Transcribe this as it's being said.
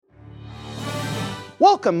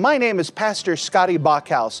Welcome, my name is Pastor Scotty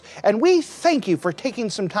Bachhaus, and we thank you for taking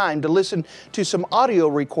some time to listen to some audio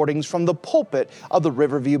recordings from the pulpit of the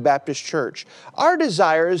Riverview Baptist Church. Our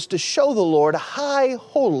desire is to show the Lord high,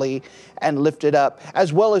 holy, and lifted up,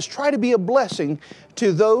 as well as try to be a blessing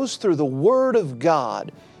to those through the Word of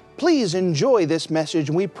God. Please enjoy this message,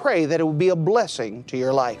 and we pray that it will be a blessing to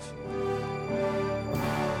your life.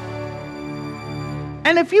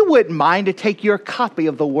 And if you wouldn't mind to take your copy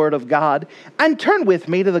of the Word of God and turn with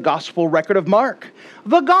me to the Gospel record of Mark.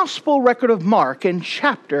 The Gospel record of Mark in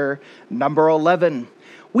chapter number 11.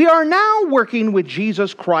 We are now working with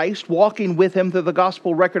Jesus Christ, walking with Him through the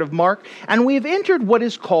Gospel record of Mark, and we have entered what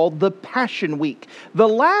is called the Passion Week, the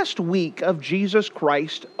last week of Jesus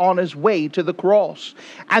Christ on His way to the cross.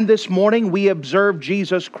 And this morning we observe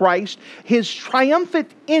Jesus Christ, His triumphant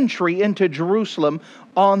entry into Jerusalem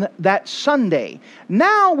on that Sunday.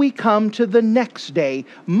 Now we come to the next day,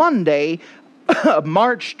 Monday,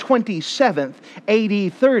 March 27th,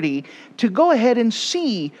 AD 30, to go ahead and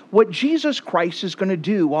see what Jesus Christ is going to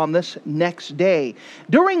do on this next day.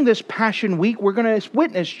 During this Passion Week, we're going to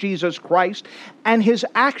witness Jesus Christ and His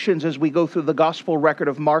actions as we go through the Gospel record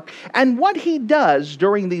of Mark and what He does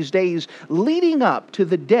during these days leading up to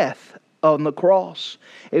the death on the cross.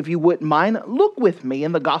 If you wouldn't mind, look with me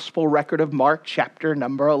in the Gospel record of Mark, chapter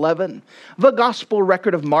number 11. The Gospel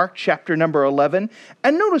record of Mark, chapter number 11.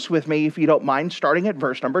 And notice with me, if you don't mind, starting at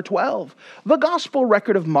verse number 12. The Gospel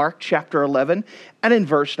record of Mark, chapter 11, and in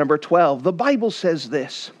verse number 12, the Bible says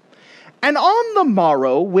this: "And on the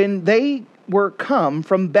morrow, when they were come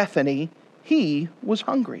from Bethany, He was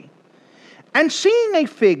hungry. And seeing a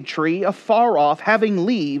fig tree afar off, having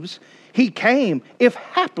leaves, He came, if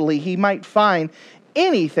haply He might find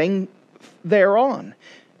anything thereon.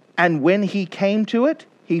 And when He came to it,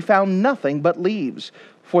 He found nothing but leaves,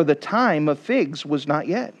 for the time of figs was not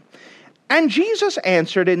yet. And Jesus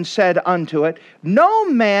answered and said unto it, No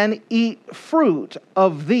man eat fruit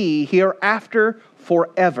of thee hereafter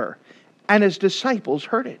forever. And His disciples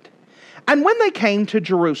heard it. And when they came to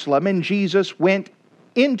Jerusalem, and Jesus went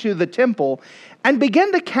into the temple, and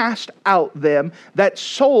began to cast out them that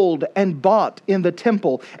sold and bought in the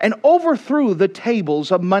temple, and overthrew the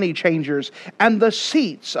tables of money changers, and the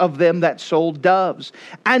seats of them that sold doves,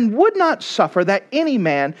 and would not suffer that any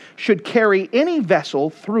man should carry any vessel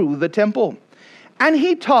through the temple. And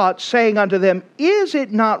He taught, saying unto them, Is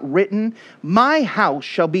it not written, My house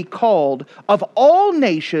shall be called of all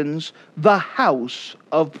nations the house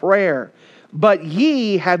of prayer? But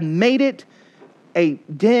ye have made it a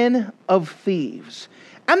den of thieves.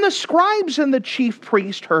 And the scribes and the chief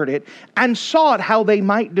priest heard it, and sought how they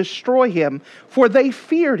might destroy Him, for they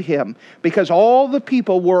feared Him, because all the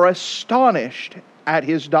people were astonished at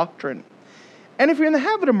His doctrine." And if you're in the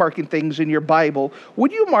habit of marking things in your Bible,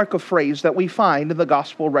 would you mark a phrase that we find in the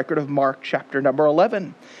Gospel record of Mark, chapter number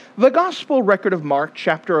 11? The Gospel record of Mark,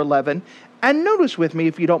 chapter 11, and notice with me,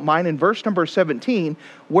 if you don't mind, in verse number 17,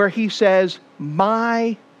 where He says,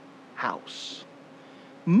 My house.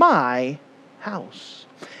 My house.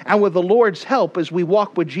 And with the Lord's help, as we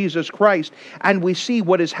walk with Jesus Christ and we see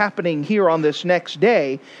what is happening here on this next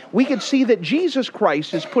day, we can see that Jesus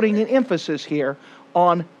Christ is putting an emphasis here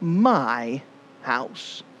on my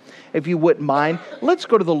house. If you wouldn't mind, let's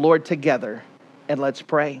go to the Lord together and let's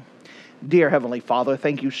pray. Dear Heavenly Father,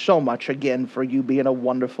 thank you so much again for you being a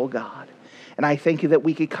wonderful God. And I thank you that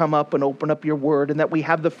we could come up and open up your word and that we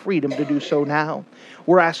have the freedom to do so now.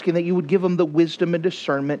 We're asking that you would give them the wisdom and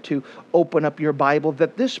discernment to open up your Bible,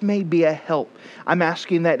 that this may be a help. I'm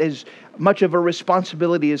asking that as much of a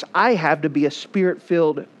responsibility as I have to be a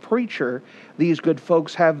spirit-filled preacher, these good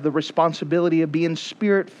folks have the responsibility of being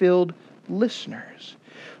spirit-filled listeners.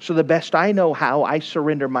 So the best I know how, I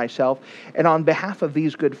surrender myself. And on behalf of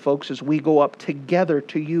these good folks, as we go up together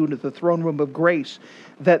to you, to the throne room of grace,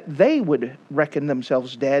 that they would reckon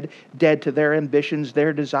themselves dead to their ambitions,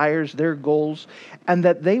 their desires, their goals, and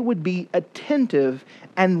that they would be attentive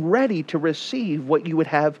and ready to receive what you would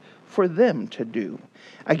have for them to do.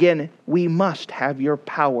 Again, we must have your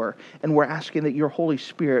power, and we're asking that your Holy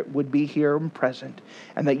Spirit would be here and present,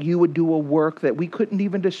 and that you would do a work that we couldn't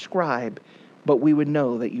even describe, but we would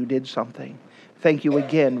know that you did something. Thank you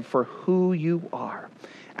again for who you are.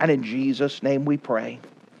 And in Jesus' name we pray.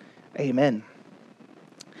 Amen.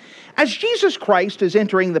 As Jesus Christ is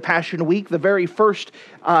entering the Passion Week, the very first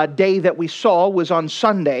day that we saw was on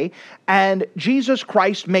Sunday, and Jesus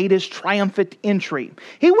Christ made his triumphant entry.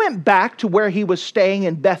 He went back to where he was staying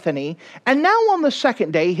in Bethany, and now on the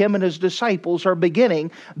second day, him and his disciples are beginning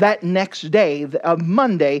that next day,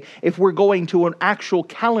 Monday, if we're going to an actual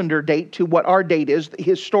calendar date to what our date is, the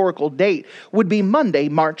historical date, would be Monday,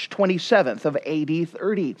 March 27th of AD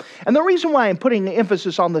 30. And the reason why I'm putting the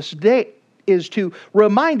emphasis on this date is to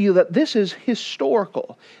remind you that this is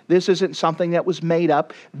historical. This isn't something that was made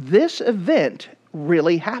up. This event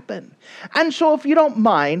really happened. And so if you don't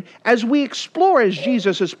mind, as we explore as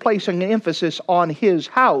Jesus is placing an emphasis on his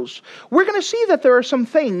house, we're going to see that there are some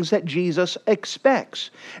things that Jesus expects.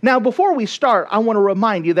 Now, before we start, I want to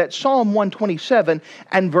remind you that Psalm 127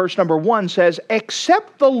 and verse number 1 says,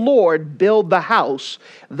 "Except the Lord build the house,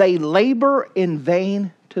 they labor in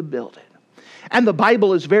vain to build it." And the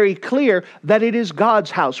Bible is very clear that it is God's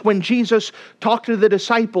house. When Jesus talked to the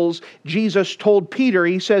disciples, Jesus told Peter,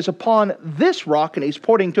 he says, "Upon this rock," and he's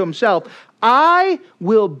pointing to himself, "I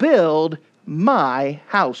will build my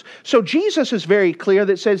house." So Jesus is very clear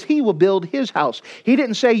that says he will build his house. He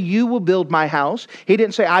didn't say you will build my house. He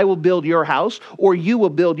didn't say I will build your house or you will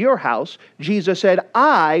build your house. Jesus said,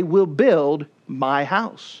 "I will build my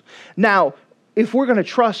house." Now, if we're going to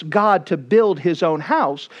trust God to build his own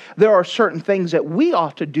house, there are certain things that we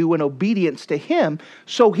ought to do in obedience to him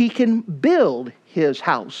so he can build his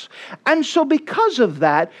house. And so because of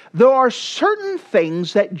that, there are certain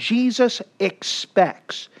things that Jesus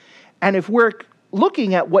expects. And if we're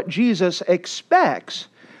looking at what Jesus expects,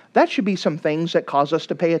 that should be some things that cause us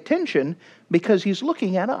to pay attention because he's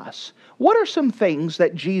looking at us. What are some things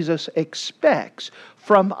that Jesus expects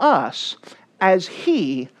from us as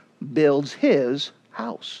he builds his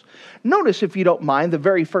house? Notice, if you don't mind, the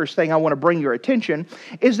very first thing I want to bring your attention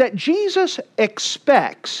is that Jesus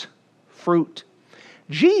expects fruit.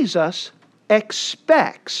 Jesus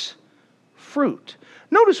expects fruit.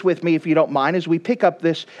 Notice with me, if you don't mind, as we pick up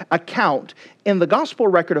this account in the Gospel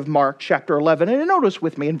record of Mark chapter 11, and notice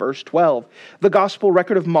with me in verse 12. The Gospel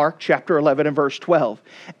record of Mark chapter 11 and verse 12.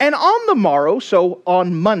 "And on the morrow," so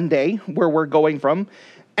on Monday, where we're going from,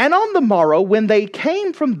 "and on the morrow, when they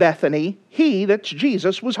came from Bethany, he," that's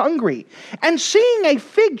Jesus, "was hungry. And seeing a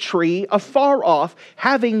fig tree afar off,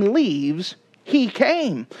 having leaves, he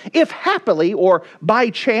came, if happily, or by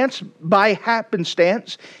chance, by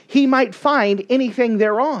happenstance, he might find anything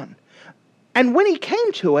thereon. And when he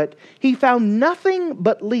came to it, he found nothing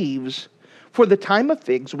but leaves, for the time of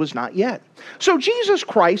figs was not yet." So Jesus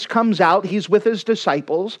Christ comes out, he's with his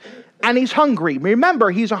disciples, and he's hungry. Remember,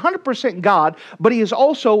 he's 100% God, but he is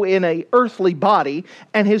also in an earthly body,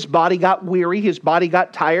 and his body got weary, his body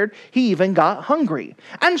got tired, he even got hungry.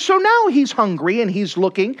 And so now he's hungry, and he's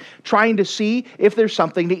looking, trying to see if there's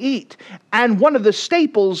something to eat. And one of the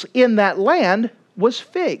staples in that land was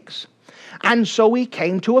figs. And so he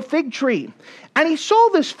came to a fig tree. And he saw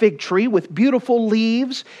this fig tree with beautiful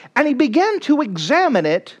leaves, and he began to examine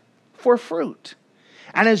it for fruit.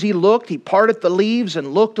 And as he looked, he parted the leaves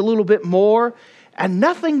and looked a little bit more, and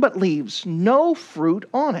nothing but leaves, no fruit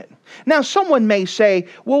on it. Now, someone may say,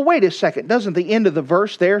 well, wait a second, doesn't the end of the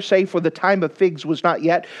verse there say, "For the time of figs was not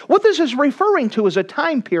yet"? What this is referring to is a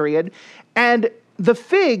time period, and the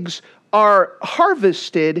figs are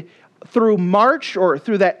harvested through March or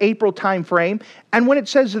through that April time frame. And when it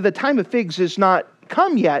says that the time of figs is not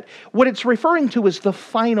come yet, what it's referring to is the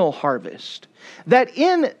final harvest. That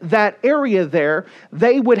in that area there,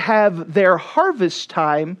 they would have their harvest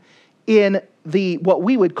time in the what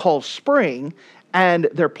we would call spring, and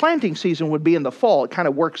their planting season would be in the fall. It kind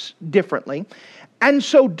of works differently. And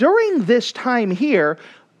so during this time here,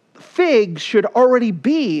 figs should already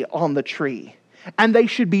be on the tree, and they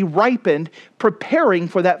should be ripened, preparing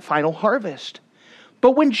for that final harvest.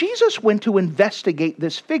 But when Jesus went to investigate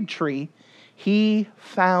this fig tree, he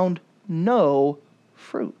found no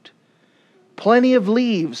fruit. Plenty of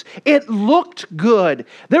leaves. It looked good.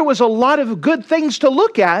 There was a lot of good things to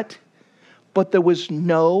look at, but there was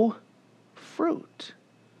no fruit.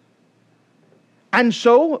 And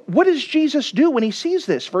so, what does Jesus do when he sees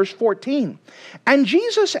this? Verse 14. "And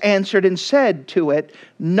Jesus answered and said to it,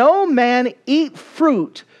 No man eat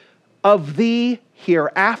fruit of thee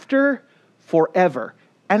hereafter forever."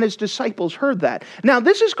 And his disciples heard that. Now,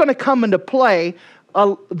 this is going to come into play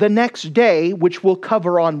the next day, which we'll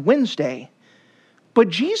cover on Wednesday. But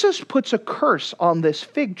Jesus puts a curse on this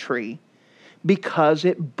fig tree because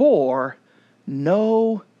it bore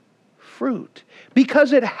no fruit,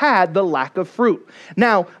 because it had the lack of fruit.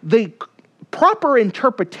 Now, the proper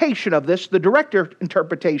interpretation of this, the direct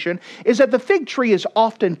interpretation, is that the fig tree is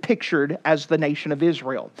often pictured as the nation of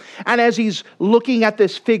Israel. And as he's looking at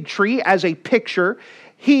this fig tree as a picture,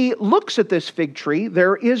 he looks at this fig tree,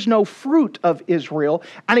 there is no fruit of Israel,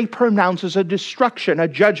 and he pronounces a destruction, a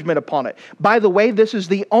judgment upon it. By the way, this is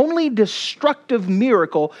the only destructive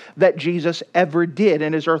miracle that Jesus ever did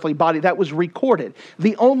in his earthly body that was recorded.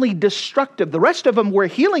 The only destructive. The rest of them were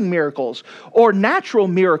healing miracles or natural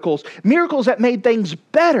miracles, miracles that made things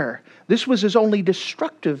better. This was his only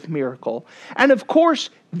destructive miracle. And of course,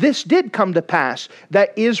 this did come to pass,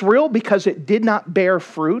 that Israel, because it did not bear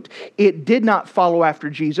fruit, it did not follow after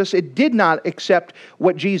Jesus, it did not accept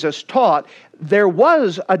what Jesus taught, there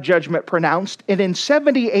was a judgment pronounced. And in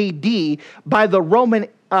 70 AD, by the Roman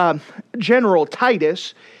general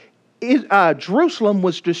Titus, Jerusalem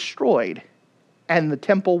was destroyed and the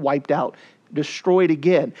temple wiped out, destroyed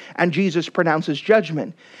again. And Jesus pronounces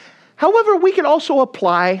judgment. However, we can also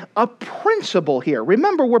apply a principle here.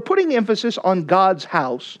 Remember, we're putting emphasis on God's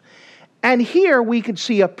house. And here we could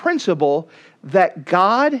see a principle that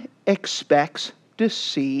God expects to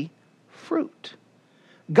see fruit.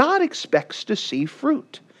 God expects to see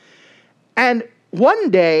fruit. And one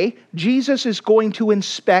day, Jesus is going to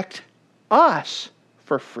inspect us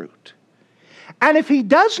for fruit. And if he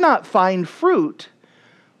does not find fruit,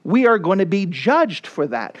 we are going to be judged for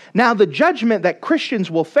that. Now, the judgment that Christians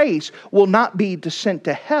will face will not be descent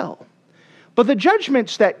to hell. But the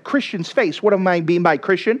judgments that Christians face, what am I mean by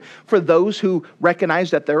Christian? For those who recognize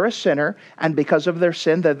that they're a sinner, and because of their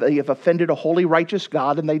sin, that they have offended a holy, righteous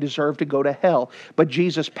God, and they deserve to go to hell. But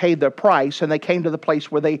Jesus paid the price, and they came to the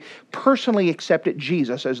place where they personally accepted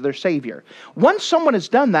Jesus as their Savior. Once someone has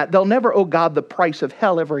done that, they'll never owe God the price of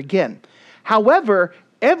hell ever again. However,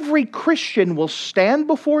 every Christian will stand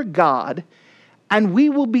before God, and we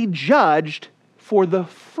will be judged for the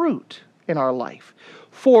fruit in our life,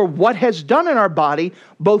 for what has done in our body,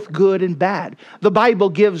 both good and bad. The Bible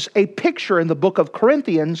gives a picture in the book of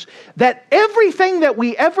Corinthians that everything that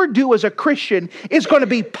we ever do as a Christian is going to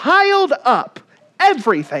be piled up,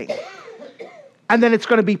 everything. And then it's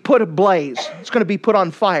going to be put ablaze. It's going to be put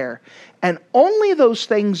on fire. And only those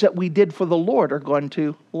things that we did for the Lord are going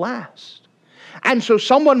to last. And so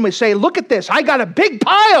someone would say, look at this, I got a big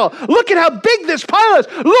pile. Look at how big this pile is.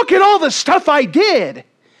 Look at all the stuff I did.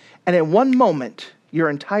 And in one moment, your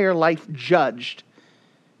entire life judged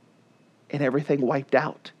and everything wiped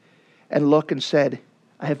out. And look and said,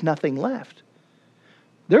 I have nothing left.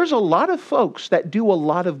 There's a lot of folks that do a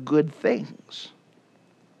lot of good things.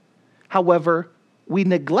 However, we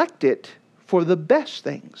neglect it for the best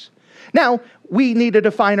things. Now, we need to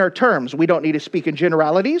define our terms. We don't need to speak in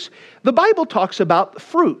generalities. The Bible talks about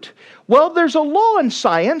fruit. Well, there's a law in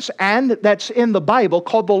science, and that's in the Bible,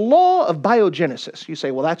 called the law of biogenesis. You say,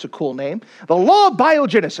 well, that's a cool name. The law of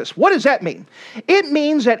biogenesis. What does that mean? It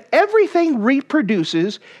means that everything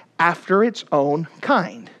reproduces after its own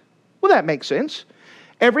kind. Well, that makes sense.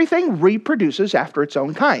 Everything reproduces after its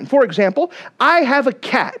own kind. For example, I have a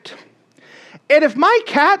cat. And if my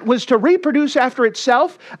cat was to reproduce after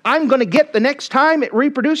itself, I'm going to get the next time it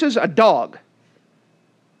reproduces a dog.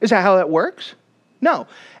 Is that how that works? No.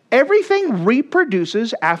 Everything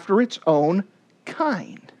reproduces after its own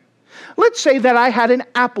kind. Let's say that I had an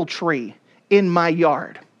apple tree in my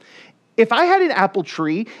yard. If I had an apple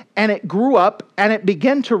tree and it grew up and it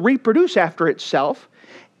began to reproduce after itself,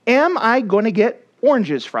 am I going to get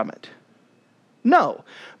oranges from it? No,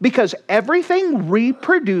 because everything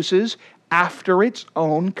reproduces after its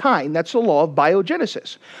own kind. That's the law of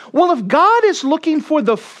biogenesis. Well, if God is looking for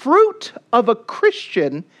the fruit of a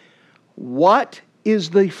Christian, what is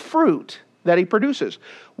the fruit that he produces?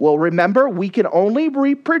 Well, remember, we can only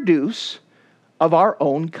reproduce of our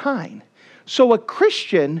own kind. So a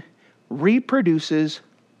Christian reproduces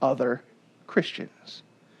other Christians.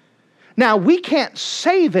 Now, we can't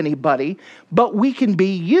save anybody, but we can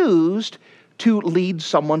be used to lead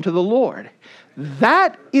someone to the Lord.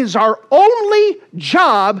 That is our only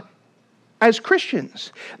job as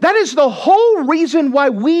Christians. That is the whole reason why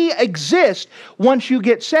we exist once you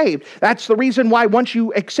get saved. That's the reason why once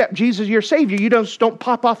you accept Jesus as your Savior, you don't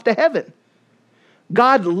pop off to heaven.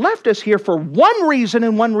 God left us here for one reason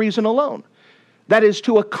and one reason alone. That is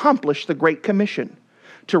to accomplish the Great Commission.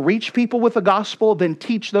 To reach people with the gospel, then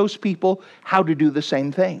teach those people how to do the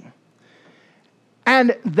same thing.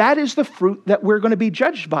 And that is the fruit that we're going to be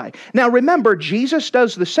judged by. Now remember, Jesus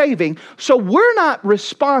does the saving, so we're not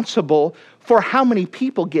responsible for how many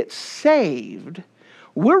people get saved.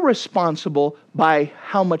 We're responsible by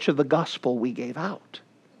how much of the gospel we gave out.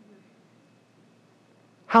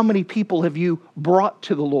 How many people have you brought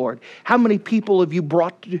to the Lord? How many people have you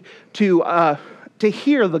brought to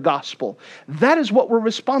hear the gospel? That is what we're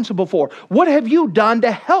responsible for. What have you done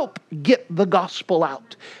to help get the gospel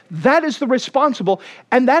out? That is the responsible,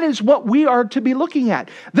 and that is what we are to be looking at.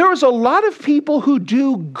 There is a lot of people who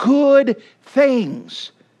do good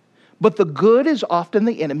things, but the good is often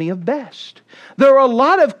the enemy of best. There are a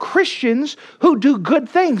lot of Christians who do good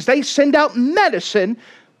things. They send out medicine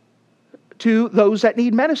to those that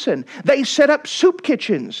need medicine. They set up soup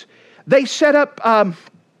kitchens. They set up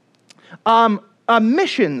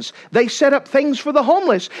missions. They set up things for the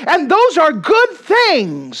homeless. And those are good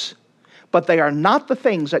things, but they are not the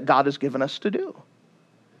things that God has given us to do.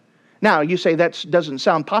 Now, you say that doesn't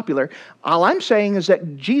sound popular. All I'm saying is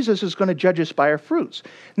that Jesus is going to judge us by our fruits.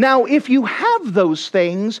 Now, if you have those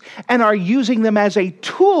things and are using them as a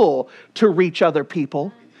tool to reach other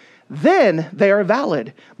people, then they are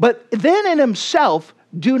valid. But then in himself,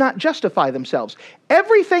 do not justify themselves.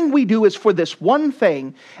 Everything we do is for this one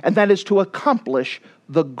thing, and that is to accomplish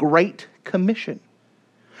the Great Commission.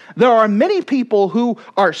 There are many people who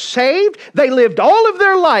are saved, they lived all of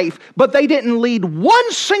their life, but they didn't lead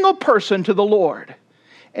one single person to the Lord.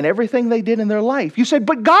 And everything they did in their life, you said,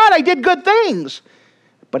 but God, I did good things.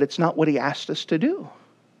 But it's not what he asked us to do.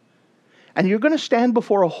 And you're going to stand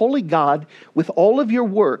before a holy God with all of your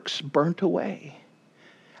works burnt away.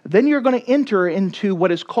 Then you're going to enter into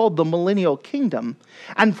what is called the millennial kingdom.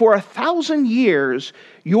 And for 1,000 years,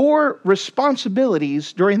 your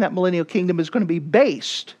responsibilities during that millennial kingdom is going to be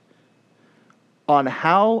based on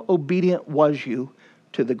how obedient was you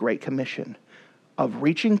to the Great Commission of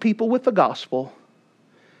reaching people with the gospel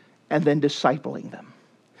and then discipling them.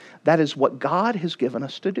 That is what God has given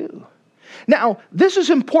us to do. Now, this is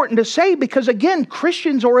important to say because, again,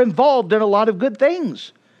 Christians are involved in a lot of good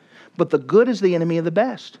things. But the good is the enemy of the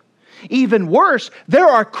best. Even worse, there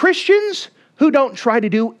are Christians who don't try to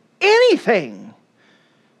do anything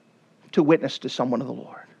to witness to someone of the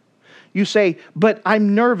Lord. You say, but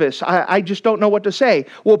I'm nervous. I just don't know what to say.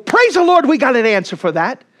 Well, praise the Lord, we got an answer for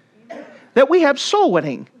that. That we have soul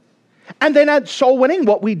winning. And then at soul winning,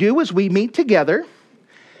 what we do is we meet together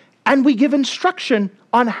and we give instruction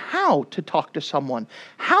on how to talk to someone,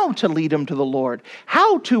 how to lead them to the Lord,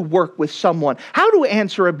 how to work with someone, how to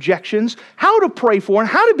answer objections, how to pray for, and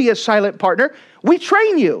how to be a silent partner. We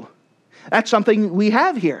train you. That's something we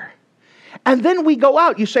have here. And then we go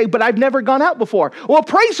out. You say, but I've never gone out before. Well,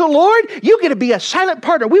 praise the Lord, you get to be a silent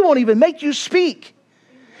partner. We won't even make you speak.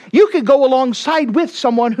 You could go alongside with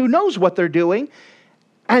someone who knows what they're doing,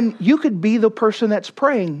 and you could be the person that's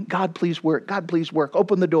praying, God, please work. God, please work.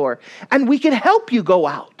 Open the door. And we can help you go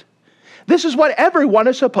out. This is what everyone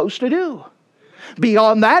is supposed to do.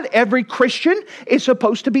 Beyond that, every Christian is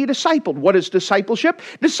supposed to be discipled. What is discipleship?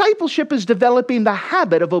 Discipleship is developing the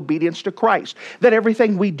habit of obedience to Christ. That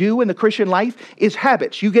everything we do in the Christian life is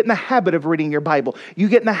habits. You get in the habit of reading your Bible. You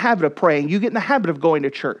get in the habit of praying. You get in the habit of going to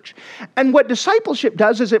church. And what discipleship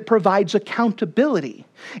does is it provides accountability.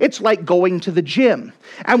 It's like going to the gym.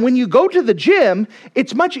 And when you go to the gym,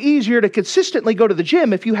 it's much easier to consistently go to the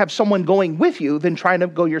gym if you have someone going with you than trying to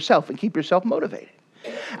go yourself and keep yourself motivated.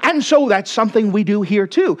 And so that's something we do here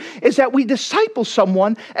too, is that we disciple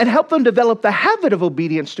someone and help them develop the habit of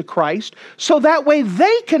obedience to Christ so that way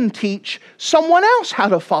they can teach someone else how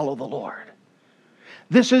to follow the Lord.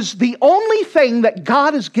 This is the only thing that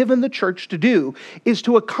God has given the church to do, is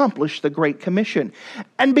to accomplish the Great Commission.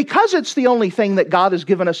 And because it's the only thing that God has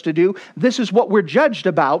given us to do, this is what we're judged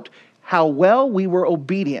about, how well we were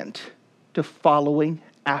obedient to following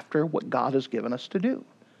after what God has given us to do.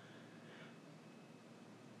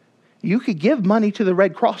 You could give money to the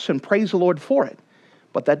Red Cross and praise the Lord for it,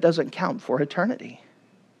 but that doesn't count for eternity.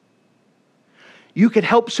 You could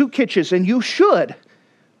help soup kitchens, and you should,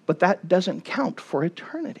 but that doesn't count for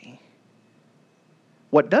eternity.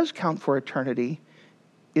 What does count for eternity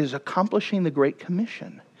is accomplishing the Great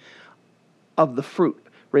Commission of the fruit.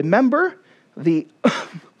 Remember the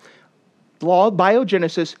law of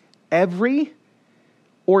biogenesis, every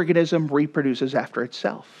organism reproduces after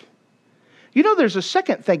itself. You know, there's a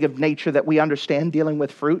second thing of nature that we understand dealing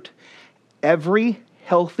with fruit. Every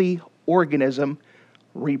healthy organism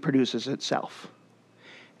reproduces itself.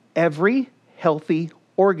 Every healthy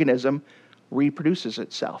organism reproduces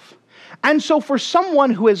itself. And so for someone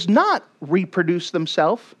who has not reproduced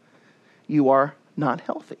themselves, you are not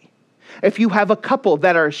healthy. If you have a couple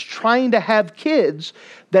that are trying to have kids,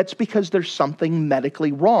 that's because there's something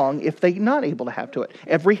medically wrong if they're not able to have to it.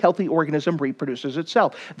 Every healthy organism reproduces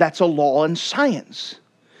itself. That's a law in science.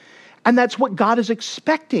 And that's what God is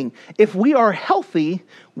expecting. If we are healthy,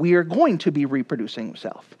 we are going to be reproducing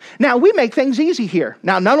himself. Now, we make things easy here.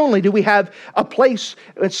 Now, not only do we have a place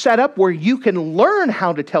set up where you can learn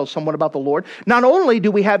how to tell someone about the Lord, not only do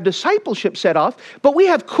we have discipleship set off, but we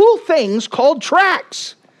have cool things called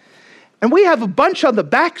tracts. And we have a bunch on the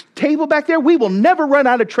back table back there. We will never run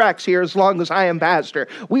out of tracts here as long as I am pastor.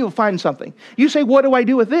 We will find something. You say, what do I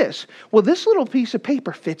do with this? Well, this little piece of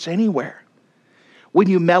paper fits anywhere. When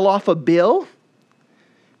you mail off a bill,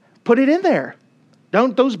 put it in there.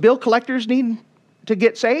 Don't those bill collectors need to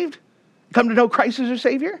get saved? Come to know Christ as their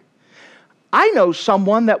Savior? I know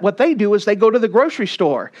someone that what they do is they go to the grocery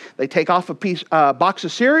store. They take off a box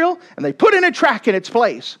of cereal and they put in a tract in its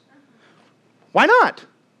place. Why not?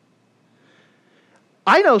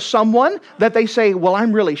 I know someone that they say, well,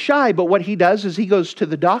 I'm really shy, but what he does is he goes to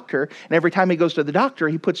the doctor, and every time he goes to the doctor,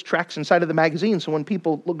 he puts tracts inside of the magazine so when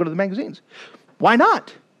people go to the magazines. Why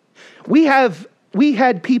not? We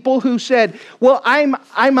had people who said, well, I'm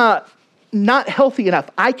not healthy enough.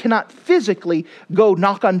 I cannot physically go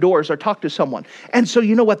knock on doors or talk to someone. And so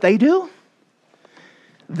you know what they do?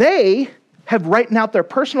 They have written out their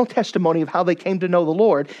personal testimony of how they came to know the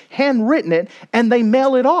Lord, handwritten it, and they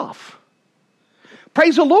mail it off.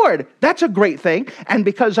 Praise the Lord. That's a great thing. And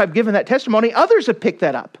because I've given that testimony, others have picked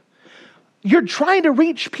that up. You're trying to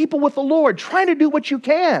reach people with the Lord, trying to do what you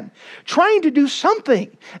can, trying to do something.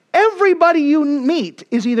 Everybody you meet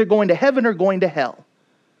is either going to heaven or going to hell.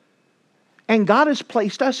 And God has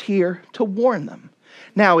placed us here to warn them.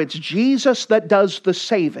 Now, it's Jesus that does the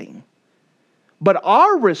saving, but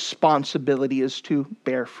our responsibility is to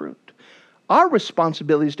bear fruit. Our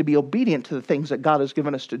responsibility is to be obedient to the things that God has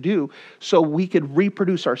given us to do so we could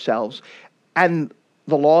reproduce ourselves. And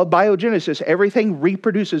the law of biogenesis, everything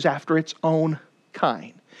reproduces after its own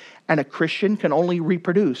kind. And a Christian can only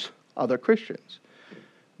reproduce other Christians.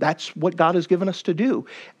 That's what God has given us to do.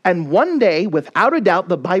 And one day, without a doubt,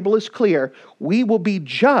 the Bible is clear, we will be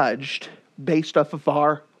judged based off of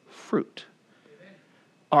our fruit.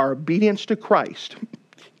 Our obedience to Christ.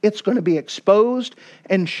 It's going to be exposed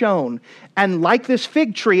and shown. And like this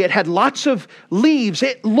fig tree, it had lots of leaves.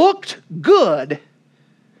 It looked good,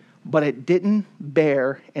 but it didn't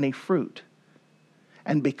bear any fruit.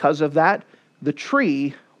 And because of that, the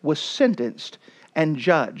tree was sentenced and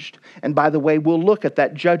judged. And by the way, we'll look at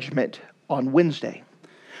that judgment on Wednesday.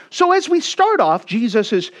 So as we start off,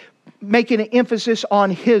 Jesus is making an emphasis on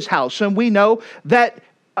his house. And we know that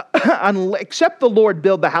except the Lord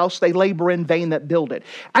build the house, they labor in vain that build it.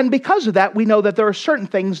 And because of that, we know that there are certain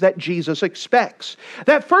things that Jesus expects.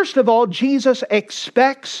 That first of all, Jesus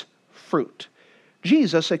expects fruit.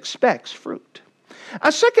 Jesus expects fruit.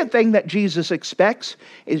 A second thing that Jesus expects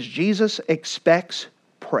is Jesus expects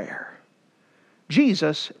prayer.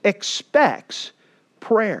 Jesus expects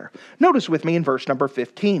prayer. Notice with me in verse number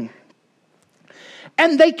 15.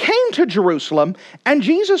 And they came to Jerusalem, and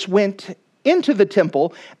Jesus went into the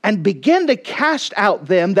temple and began to cast out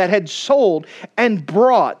them that had sold and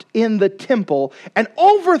brought in the temple, and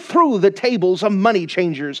overthrew the tables of money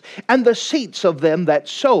changers and the seats of them that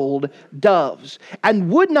sold doves, and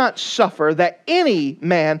would not suffer that any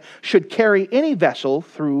man should carry any vessel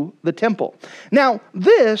through the temple. Now,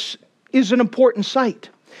 this is an important sight.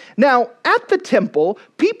 Now, at the temple,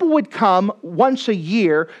 people would come once a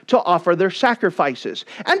year to offer their sacrifices.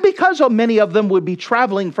 And because many of them would be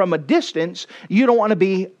traveling from a distance, you don't want to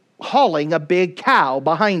be hauling a big cow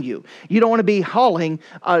behind you. You don't want to be hauling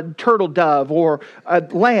a turtle dove or a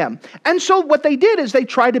lamb. And so what they did is they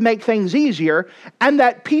tried to make things easier, and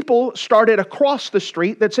that people started across the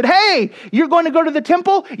street that said, hey, you're going to go to the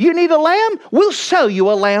temple? You need a lamb? We'll sell you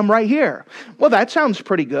a lamb right here. Well, that sounds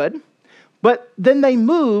pretty good. But then they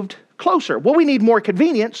moved closer. Well, we need more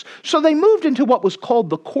convenience. So they moved into what was called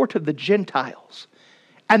the court of the Gentiles.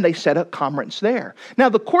 And they set up conference there. Now,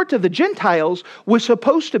 the court of the Gentiles was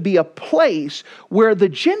supposed to be a place where the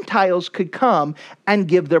Gentiles could come and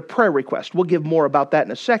give their prayer request. We'll give more about that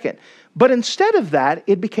in a second. But instead of that,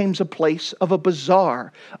 it becomes a place of a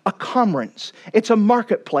bazaar, a conference. It's a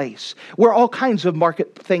marketplace where all kinds of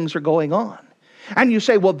market things are going on. And you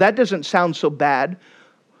say, well, that doesn't sound so bad.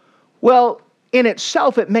 Well, in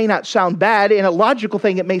itself, it may not sound bad. In a logical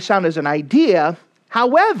thing, it may sound as an idea.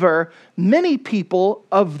 However, many people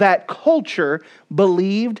of that culture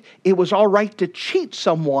believed it was all right to cheat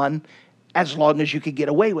someone as long as you could get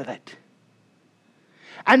away with it.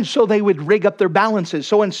 And so they would rig up their balances.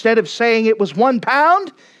 So instead of saying it was 1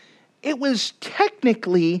 pound, it was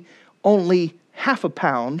technically only half a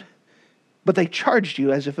pound, but they charged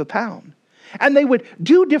you as if a pound. And they would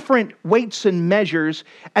do different weights and measures.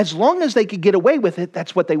 As long as they could get away with it,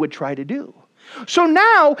 that's what they would try to do. So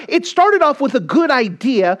now it started off with a good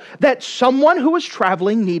idea that someone who was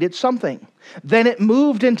traveling needed something. Then it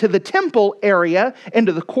moved into the temple area,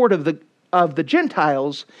 into the court of the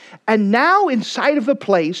Gentiles. And now inside of the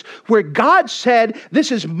place where God said,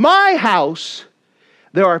 this is my house,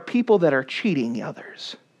 there are people that are cheating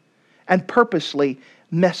others and purposely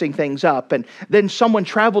messing things up. And then someone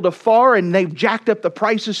traveled afar and they've jacked up the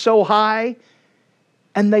prices so high,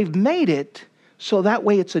 and they've made it so that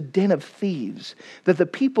way it's a den of thieves, that the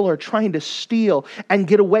people are trying to steal and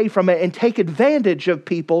get away from it and take advantage of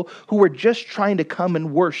people who are just trying to come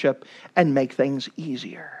and worship and make things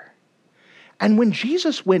easier. And when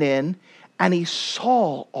Jesus went in and he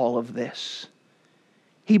saw all of this,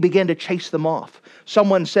 he began to chase them off.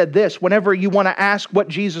 Someone said this: whenever you want to ask what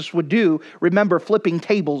Jesus would do, remember flipping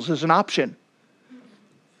tables is an option.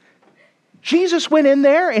 Jesus went in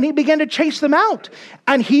there and he began to chase them out.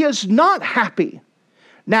 And he is not happy.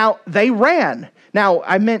 Now, they ran. Now,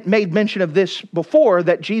 I made mention of this before,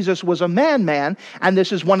 that Jesus was a man, and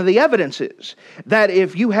this is one of the evidences. That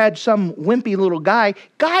if you had some wimpy little guys,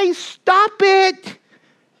 stop it!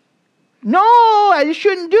 No, I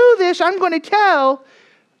shouldn't do this, I'm going to tell.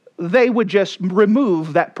 They would just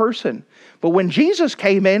remove that person. But when Jesus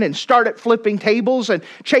came in and started flipping tables and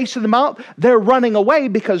chasing them out, they're running away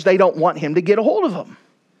because they don't want him to get a hold of them.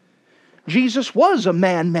 Jesus was a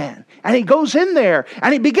man. And he goes in there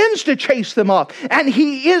and he begins to chase them off. And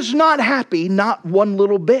he is not happy, not one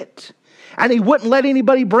little bit. And he wouldn't let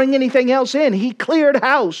anybody bring anything else in. He cleared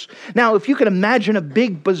house. Now, if you can imagine a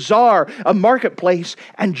big bazaar, a marketplace,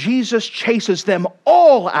 and Jesus chases them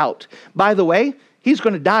all out. By the way, he's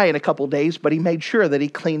going to die in a couple days, but he made sure that he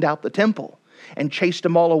cleaned out the temple and chased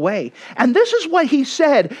them all away. And this is what he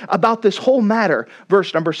said about this whole matter.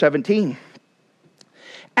 Verse number 17.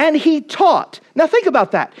 And he taught. Now think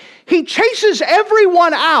about that. He chases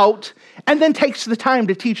everyone out and then takes the time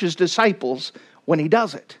to teach his disciples when he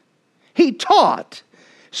does it. He taught,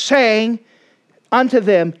 saying unto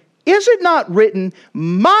them, is it not written,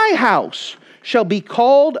 my house shall be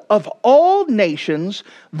called of all nations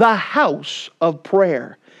the house of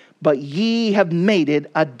prayer, but ye have made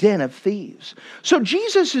it a den of thieves. So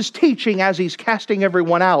Jesus is teaching as he's casting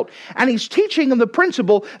everyone out, and he's teaching them the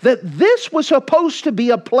principle that this was supposed to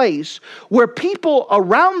be a place where people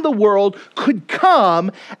around the world could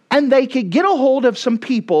come and they could get a hold of some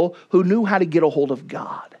people who knew how to get a hold of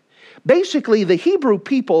God. Basically, the Hebrew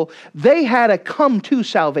people, they had a come to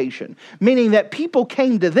salvation, meaning that people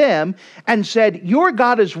came to them and said, your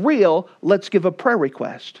God is real, let's give a prayer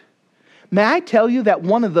request. May I tell you that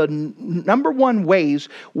one of the number one ways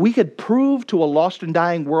we could prove to a lost and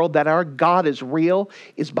dying world that our God is real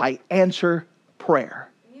is by answer prayer.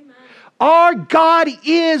 Amen. Our God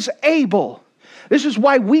is able. This is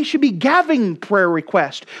why we should be gathering prayer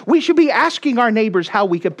requests. We should be asking our neighbors how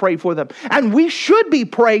we could pray for them. And we should be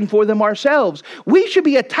praying for them ourselves. We should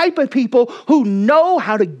be a type of people who know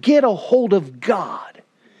how to get a hold of God.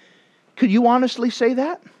 Could you honestly say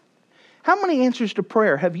that? How many answers to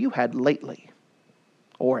prayer have you had lately?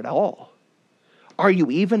 Or at all? Are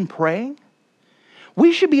you even praying?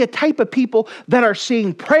 We should be a type of people that are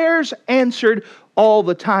seeing prayers answered all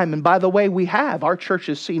the time. And by the way, we have. Our church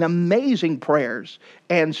has seen amazing prayers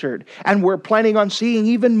answered. And we're planning on seeing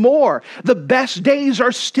even more. The best days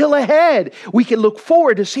are still ahead. We can look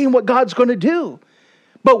forward to seeing what God's going to do.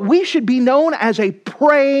 But we should be known as a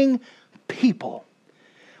praying people.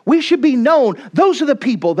 We should be known. Those are the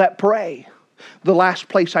people that pray. The last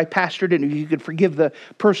place I pastored, and if you could forgive the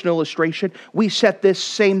personal illustration, we set this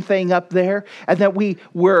same thing up there, and that we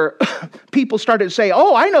were, people started to say,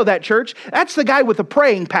 oh, I know that church. That's the guy with the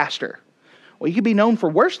praying pastor. Well, you could be known for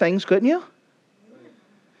worse things, couldn't you?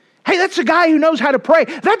 Hey, that's the guy who knows how to pray.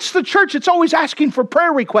 That's the church that's always asking for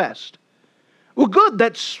prayer requests. Well, good,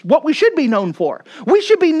 that's what we should be known for. We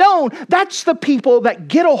should be known, that's the people that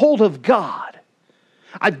get a hold of God.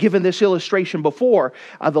 I've given this illustration before,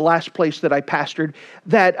 the last place that I pastored,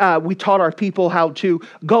 that we taught our people how to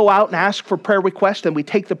go out and ask for prayer requests, and we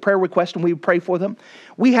take the prayer request and we pray for them.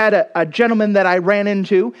 We had a gentleman that I ran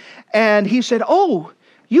into, and he said, oh,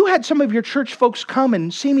 you had some of your church folks come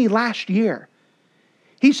and see me last year.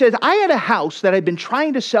 He said, I had a house that I'd been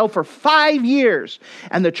trying to sell for 5 years,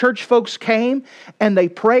 and the church folks came and they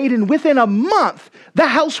prayed, and within a month, the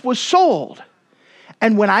house was sold.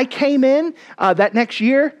 And when I came in that next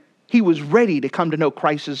year, he was ready to come to know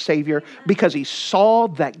Christ as Savior because he saw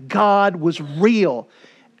that God was real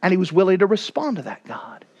and he was willing to respond to that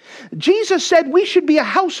God. Jesus said we should be a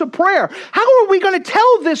house of prayer. How are we going to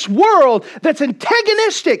tell this world that's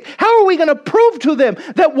antagonistic? How are we going to prove to them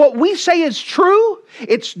that what we say is true?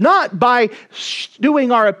 It's not by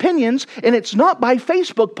doing our opinions, and it's not by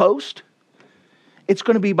Facebook post. It's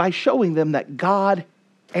going to be by showing them that God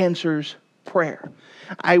answers prayer.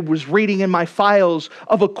 I was reading in my files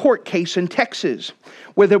of a court case in Texas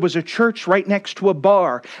where there was a church right next to a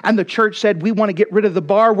bar. And the church said, we want to get rid of the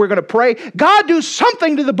bar. We're going to pray. God, do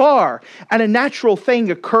something to the bar. And a natural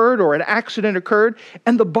thing occurred, or an accident occurred,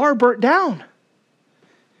 and the bar burnt down.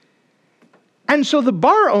 And so the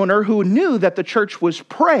bar owner, who knew that the church was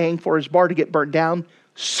praying for his bar to get burnt down,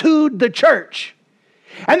 sued the church.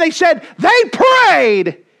 And they said, they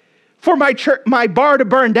prayed for my bar to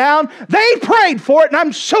burn down. They prayed for it, and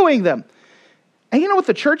I'm suing them. And you know what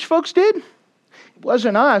the church folks did? It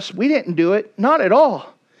wasn't us. We didn't do it. Not at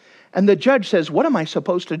all. And the judge says, what am I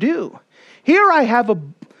supposed to do? Here I have a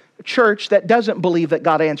church that doesn't believe that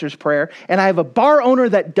God answers prayer, and I have a bar owner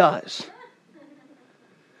that does.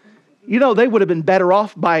 You know, they would have been better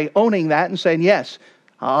off by owning that and saying, yes,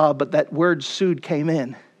 but that word sued came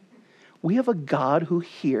in. We have a God who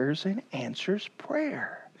hears and answers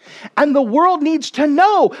prayer. And the world needs to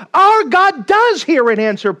know our God does hear and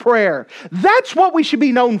answer prayer. That's what we should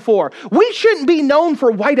be known for. We shouldn't be known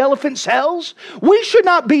for white elephant cells. We should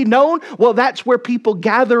not be known, well, that's where people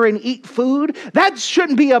gather and eat food. That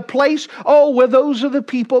shouldn't be a place, well, those are the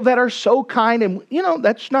people that are so kind. And,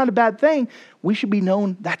 that's not a bad thing. We should be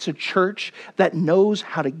known that's a church that knows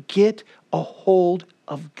how to get a hold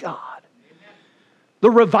of God. The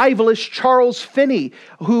revivalist Charles Finney,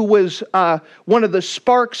 who was one of the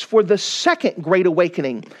sparks for the Second Great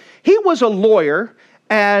Awakening. He was a lawyer,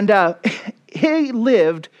 and he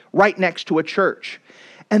lived right next to a church.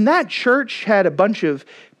 And that church had a bunch of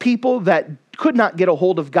people that could not get a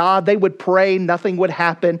hold of God. They would pray, nothing would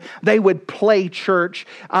happen. They would play church.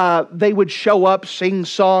 They would show up, sing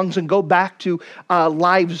songs, and go back to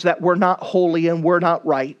lives that were not holy and were not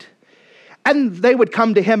right. And they would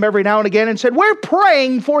come to him every now and again and said, we're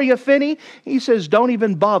praying for you, Finney. He says, don't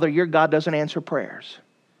even bother. Your God doesn't answer prayers.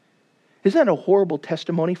 Isn't that a horrible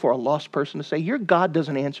testimony for a lost person to say, your God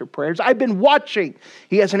doesn't answer prayers? I've been watching.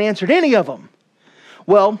 He hasn't answered any of them.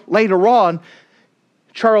 Well, later on,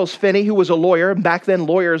 Charles Finney, who was a lawyer, and back then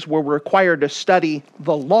lawyers were required to study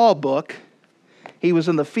the law book. He was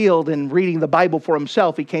in the field and reading the Bible for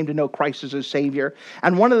himself. He came to know Christ as his Savior.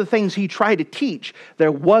 And one of the things he tried to teach,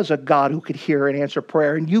 there was a God who could hear and answer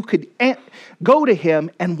prayer. And you could go to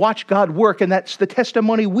him and watch God work. And that's the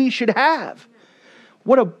testimony we should have.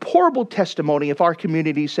 What a horrible testimony if our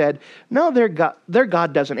community said, no, their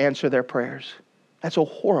God doesn't answer their prayers. That's a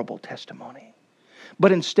horrible testimony.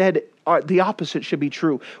 But instead, the opposite should be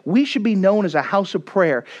true. We should be known as a house of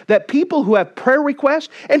prayer. That people who have prayer requests,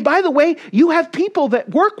 and by the way, you have people that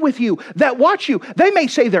work with you, that watch you. They may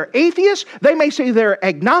say they're atheists. They may say they're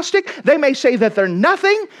agnostic. They may say that they're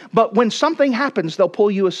nothing. But when something happens, they'll pull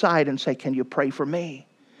you aside and say, can you pray for me?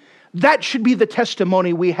 That should be the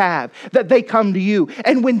testimony we have, that they come to you.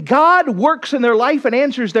 And when God works in their life and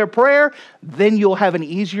answers their prayer, then you'll have an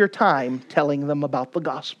easier time telling them about the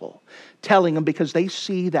gospel. Telling them because they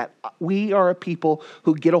see that we are a people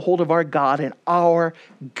who get a hold of our God, and our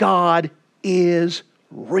God is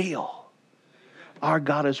real. Our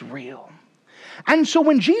God is real. And so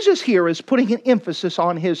when Jesus here is putting an emphasis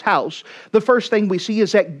on his house, the first thing we see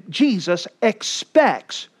is that Jesus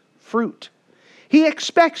expects fruit. He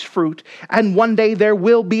expects fruit, and one day there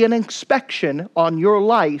will be an inspection on your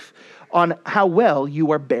life on how well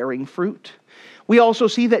you are bearing fruit. We also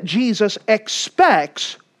see that Jesus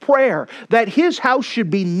expects prayer, that his house should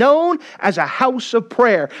be known as a house of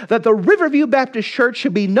prayer, that the Riverview Baptist Church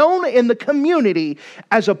should be known in the community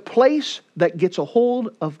as a place that gets a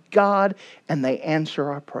hold of God and they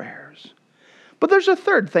answer our prayers. But there's a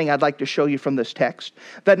third thing I'd like to show you from this text,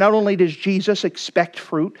 that not only does Jesus expect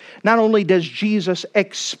fruit, not only does Jesus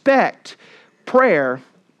expect prayer,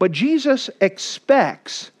 but Jesus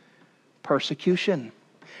expects persecution.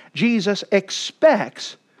 Jesus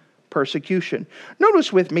expects persecution.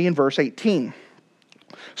 Notice with me in verse 18.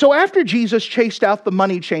 So after Jesus chased out the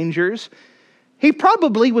money changers, he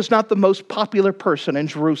probably was not the most popular person in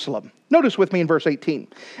Jerusalem. Notice with me in verse 18.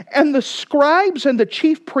 And the scribes and the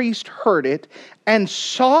chief priest heard it and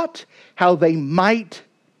sought how they might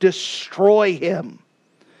destroy him.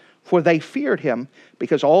 For they feared him,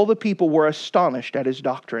 because all the people were astonished at his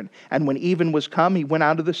doctrine. And when even was come, he went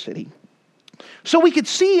out of the city. So we could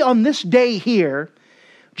see on this day here,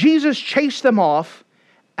 Jesus chased them off,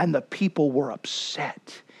 and the people were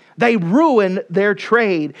upset. They ruined their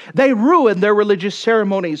trade. They ruined their religious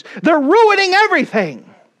ceremonies. They're ruining everything.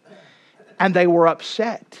 and they were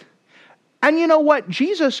upset. And you know what?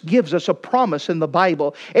 Jesus gives us a promise in the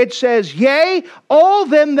Bible. It says, yea, all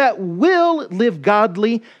them that will live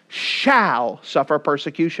godly shall suffer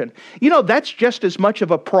persecution. You know, that's just as much of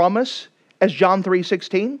a promise as John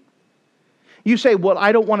 3:16. You say, well,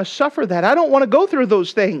 I don't want to suffer that. I don't want to go through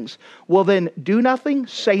those things. Well, then do nothing,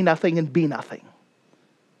 say nothing, and be nothing.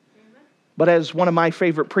 But as one of my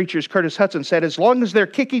favorite preachers, Curtis Hudson, said, as long as they're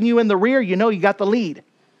kicking you in the rear, you know you got the lead.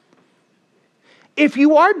 If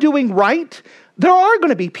you are doing right, there are going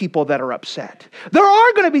to be people that are upset. There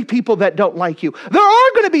are going to be people that don't like you. There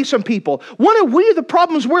are going to be some people. One of the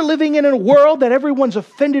problems we're living in a world that everyone's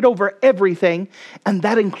offended over everything, and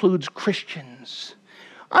that includes Christians.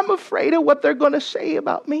 I'm afraid of what they're going to say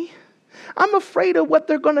about me. I'm afraid of what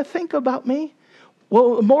they're going to think about me.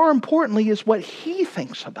 Well, more importantly is what He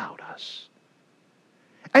thinks about us.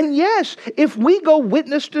 And yes, if we go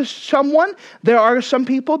witness to someone, there are some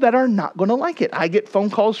people that are not going to like it. I get phone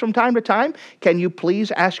calls from time to time. Can you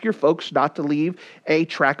please ask your folks not to leave a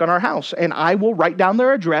tract on our house? And I will write down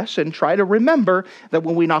their address and try to remember that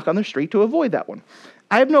when we knock on the street to avoid that one.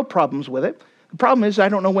 I have no problems with it. The problem is I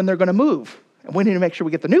don't know when they're going to move. And we need to make sure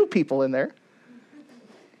we get the new people in there.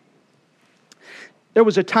 There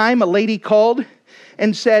was a time a lady called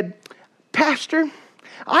and said, Pastor,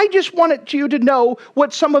 I just wanted you to know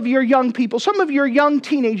what some of your young people, some of your young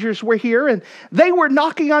teenagers were here, and they were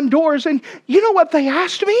knocking on doors, and you know what they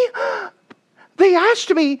asked me? They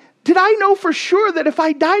asked me, did I know for sure that if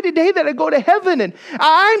I die today that I go to heaven? And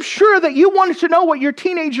I'm sure that you wanted to know what your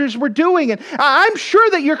teenagers were doing, and I'm sure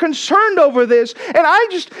that you're concerned over this, and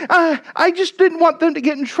I just didn't want them to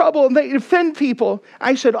get in trouble and they offend people.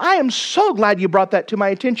 I said, I am so glad you brought that to my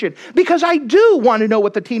attention, because I do want to know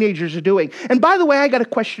what the teenagers are doing. And by the way, I got a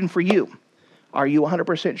question for you. Are you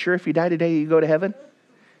 100% sure if you die today you go to heaven?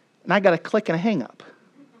 And I got a click and a hang up.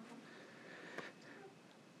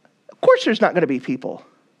 Of course there's not going to be people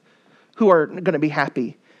who are going to be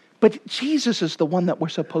happy. But Jesus is the one that we're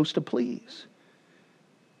supposed to please.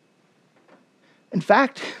 In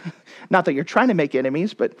fact, not that you're trying to make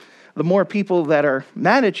enemies, but the more people that are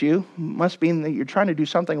mad at you must mean that you're trying to do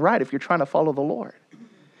something right if you're trying to follow the Lord.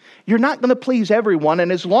 You're not going to please everyone,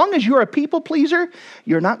 and as long as you're a people pleaser,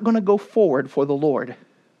 you're not going to go forward for the Lord.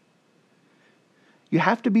 You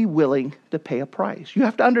have to be willing to pay a price. You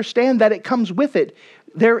have to understand that it comes with it.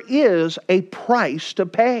 There is a price to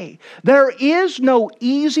pay. There is no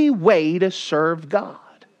easy way to serve God.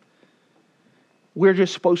 We're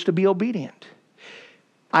just supposed to be obedient.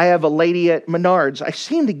 I have a lady at Menards. I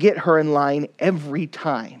seem to get her in line every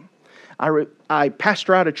time. I passed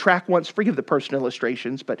her out a tract once. Forgive the personal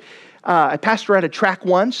illustrations, but I passed her out a tract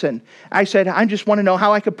once, and I said, I just want to know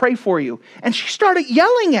how I could pray for you. And she started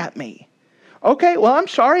yelling at me. Okay, well, I'm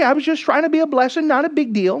sorry. I was just trying to be a blessing, not a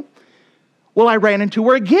big deal. Well, I ran into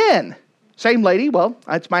her again. Same lady. Well,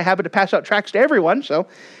 it's my habit to pass out tracts to everyone. So,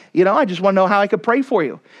 I just want to know how I could pray for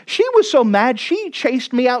you. She was so mad, she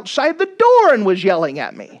chased me outside the door and was yelling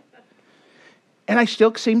at me. And I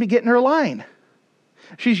still seem to get in her line.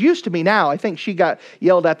 She's used to me now. I think she got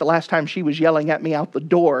yelled at the last time she was yelling at me out the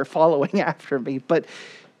door, following after me. But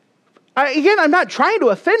again, I'm not trying to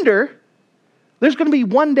offend her. There's going to be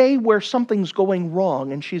one day where something's going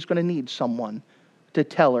wrong and she's going to need someone to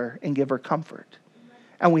tell her and give her comfort.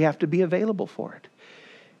 And we have to be available for it.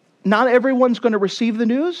 Not everyone's going to receive the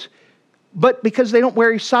news, but because they don't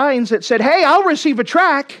wear signs that said, hey, I'll receive a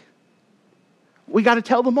tract, we got to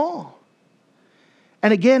tell them all.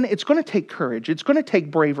 And again, it's going to take courage. It's going to take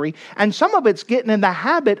bravery. And some of it's getting in the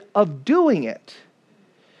habit of doing it.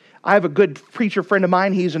 I have a good preacher friend of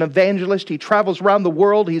mine. He's an evangelist. He travels around the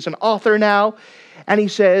world. He's an author now. And he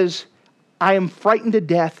says, I am frightened to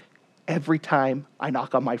death every time I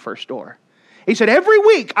knock on my first door. He said, every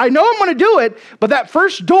week, I know I'm going to do it, but that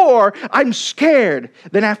first door, I'm scared.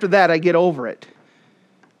 Then after that, I get over it.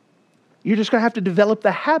 You're just going to have to develop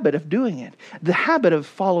the habit of doing it, the habit of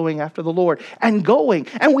following after the Lord and going.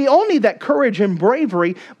 And we all need that courage and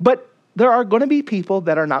bravery, but there are going to be people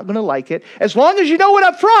that are not going to like it. As long as you know it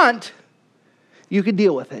up front, you can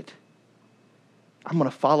deal with it. I'm going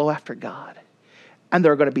to follow after God. And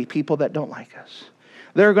there are going to be people that don't like us.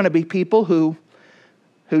 There are going to be people who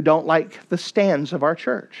don't like the stands of our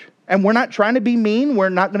church. And we're not trying to be mean. We're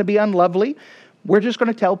not going to be unlovely. We're just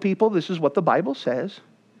going to tell people this is what the Bible says.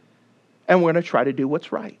 And we're going to try to do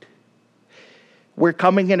what's right. We're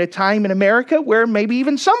coming in a time in America where maybe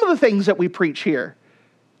even some of the things that we preach here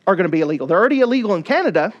are going to be illegal. They're already illegal in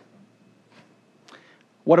Canada.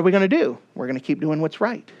 What are we going to do? We're going to keep doing what's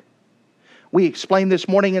right. We explained this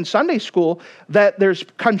morning in Sunday school that there's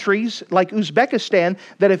countries like Uzbekistan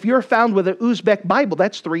that if you're found with an Uzbek Bible,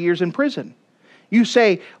 that's 3 years in prison. You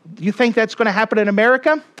say, you think that's going to happen in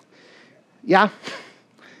America? Yeah.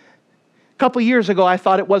 A couple years ago, I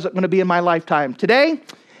thought it wasn't going to be in my lifetime. Today,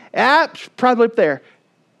 it's probably up there.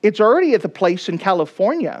 It's already at the place in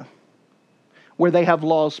California where they have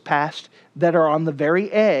laws passed that are on the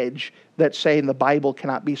very edge that say the Bible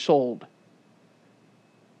cannot be sold.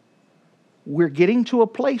 We're getting to a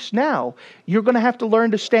place now. You're going to have to learn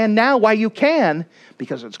to stand now while you can,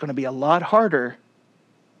 because it's going to be a lot harder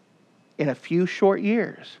in a few short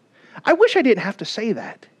years. I wish I didn't have to say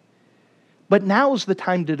that. But now is the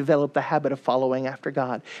time to develop the habit of following after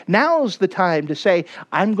God. Now is the time to say,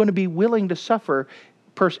 I'm going to be willing to suffer.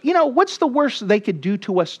 What's the worst they could do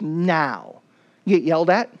to us now? Get yelled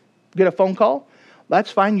at? Get a phone call? That's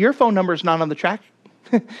fine. Your phone number is not on the track.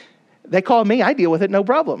 They call me. I deal with it. No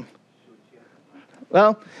problem.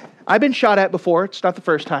 Well, I've been shot at before. It's not the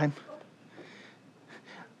first time.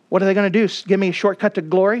 What are they going to do? Give me a shortcut to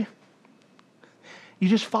glory? You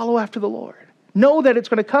just follow after the Lord. Know that it's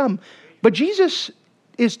going to come. But Jesus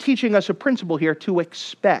is teaching us a principle here to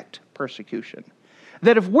expect persecution.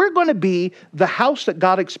 That if we're going to be the house that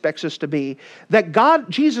God expects us to be,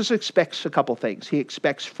 Jesus expects a couple things. He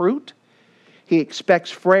expects fruit. He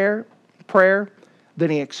expects prayer. Then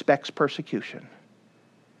he expects persecution.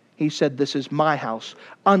 He said, this is my house.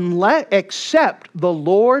 Except the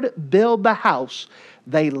Lord build the house,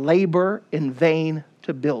 they labor in vain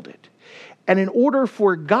to build it. And in order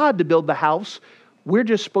for God to build the house, we're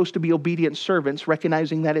just supposed to be obedient servants,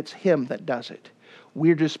 recognizing that it's Him that does it.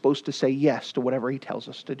 We're just supposed to say yes to whatever He tells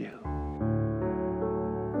us to do.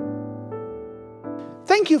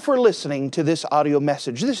 Thank you for listening to this audio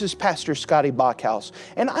message. This is Pastor Scotty Bachhaus,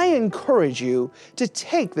 and I encourage you to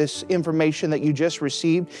take this information that you just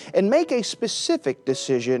received and make a specific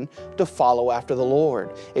decision to follow after the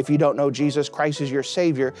Lord. If you don't know Jesus Christ as your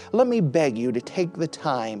Savior, let me beg you to take the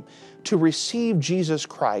time to receive Jesus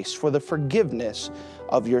Christ for the forgiveness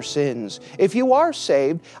of your sins. If you are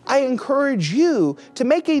saved, I encourage you to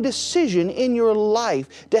make a decision in your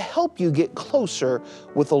life to help you get closer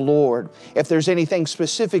with the Lord. If there's anything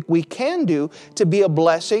specific we can do to be a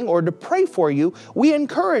blessing or to pray for you, we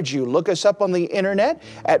encourage you. Look us up on the internet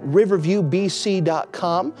at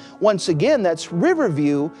riverviewbc.com. Once again, that's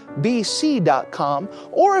riverviewbc.com.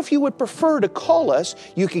 Or if you would prefer to call us,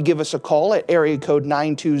 you could give us a call at area code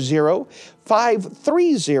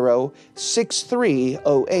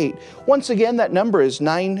 920-530-6308. Once again, that number is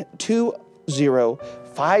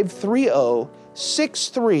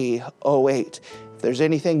 920-530-6308. If there's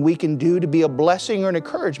anything we can do to be a blessing or an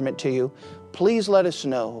encouragement to you, please let us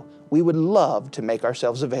know. We would love to make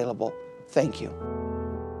ourselves available. Thank you.